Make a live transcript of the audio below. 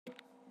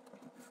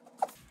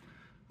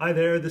Hi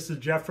there, this is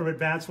Jeff from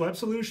Advanced Web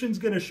Solutions.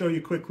 Going to show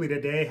you quickly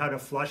today how to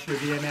flush your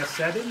DNS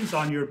settings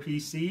on your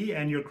PC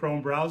and your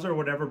Chrome browser,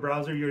 whatever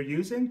browser you're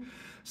using.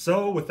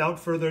 So without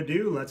further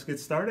ado, let's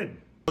get started.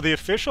 The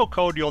official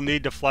code you'll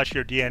need to flush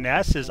your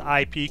DNS is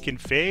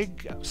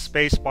ipconfig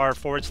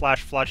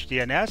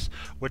 //flushdns,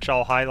 which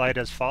I'll highlight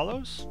as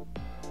follows.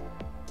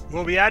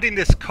 We'll be adding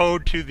this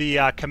code to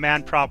the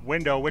command prompt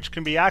window, which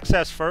can be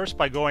accessed first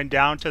by going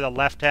down to the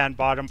left-hand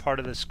bottom part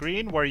of the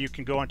screen where you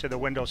can go into the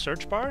Windows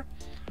search bar.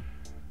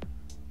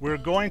 We're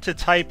going to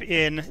type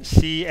in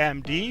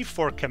CMD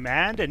for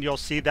command, and you'll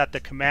see that the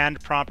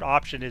command prompt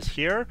option is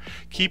here.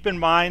 Keep in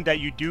mind that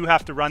you do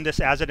have to run this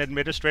as an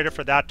administrator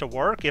for that to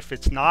work. If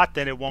it's not,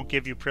 then it won't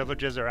give you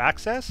privileges or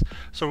access.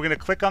 So we're going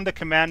to click on the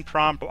command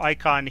prompt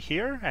icon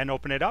here and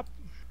open it up.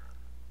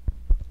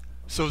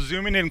 So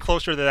zooming in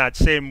closer to that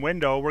same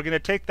window, we're going to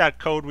take that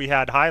code we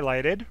had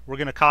highlighted. We're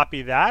going to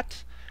copy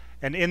that.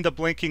 And in the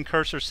blinking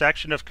cursor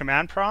section of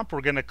command prompt,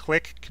 we're going to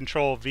click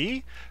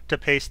Control-V to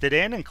paste it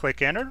in and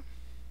click Enter.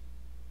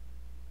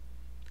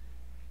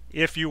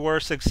 If you were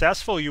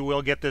successful, you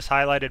will get this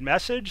highlighted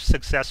message,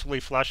 successfully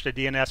flushed a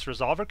DNS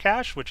resolver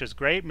cache, which is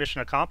great, mission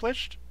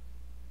accomplished.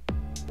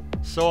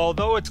 So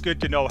although it's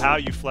good to know how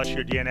you flush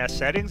your DNS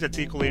settings, it's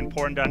equally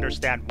important to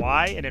understand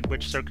why and in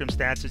which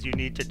circumstances you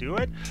need to do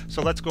it.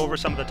 So let's go over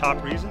some of the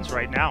top reasons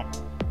right now.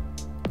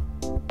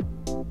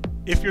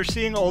 If you're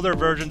seeing older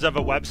versions of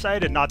a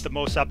website and not the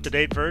most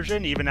up-to-date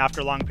version, even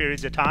after long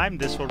periods of time,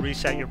 this will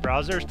reset your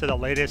browsers to the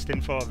latest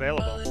info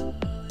available.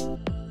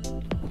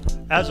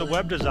 As a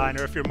web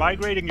designer, if you're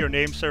migrating your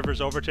name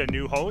servers over to a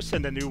new host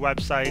and the new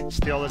website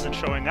still isn't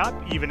showing up,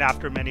 even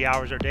after many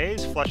hours or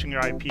days, flushing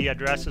your IP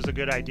address is a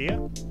good idea.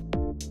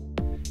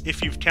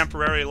 If you've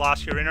temporarily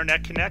lost your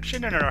internet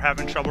connection and are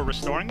having trouble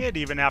restoring it,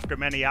 even after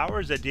many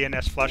hours, a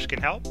DNS flush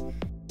can help.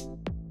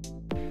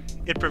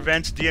 It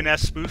prevents DNS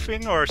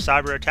spoofing or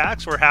cyber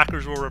attacks where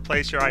hackers will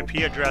replace your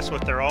IP address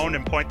with their own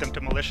and point them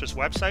to malicious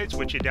websites,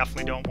 which you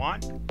definitely don't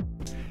want.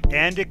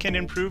 And it can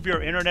improve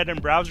your internet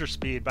and browser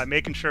speed by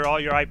making sure all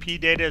your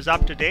IP data is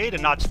up to date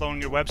and not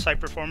slowing your website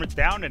performance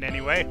down in any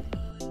way.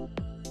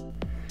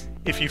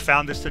 If you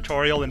found this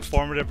tutorial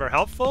informative or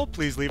helpful,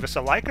 please leave us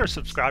a like or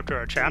subscribe to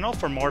our channel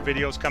for more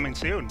videos coming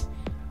soon.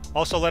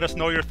 Also, let us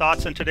know your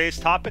thoughts on today's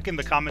topic in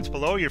the comments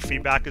below. Your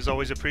feedback is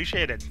always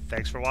appreciated.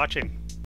 Thanks for watching.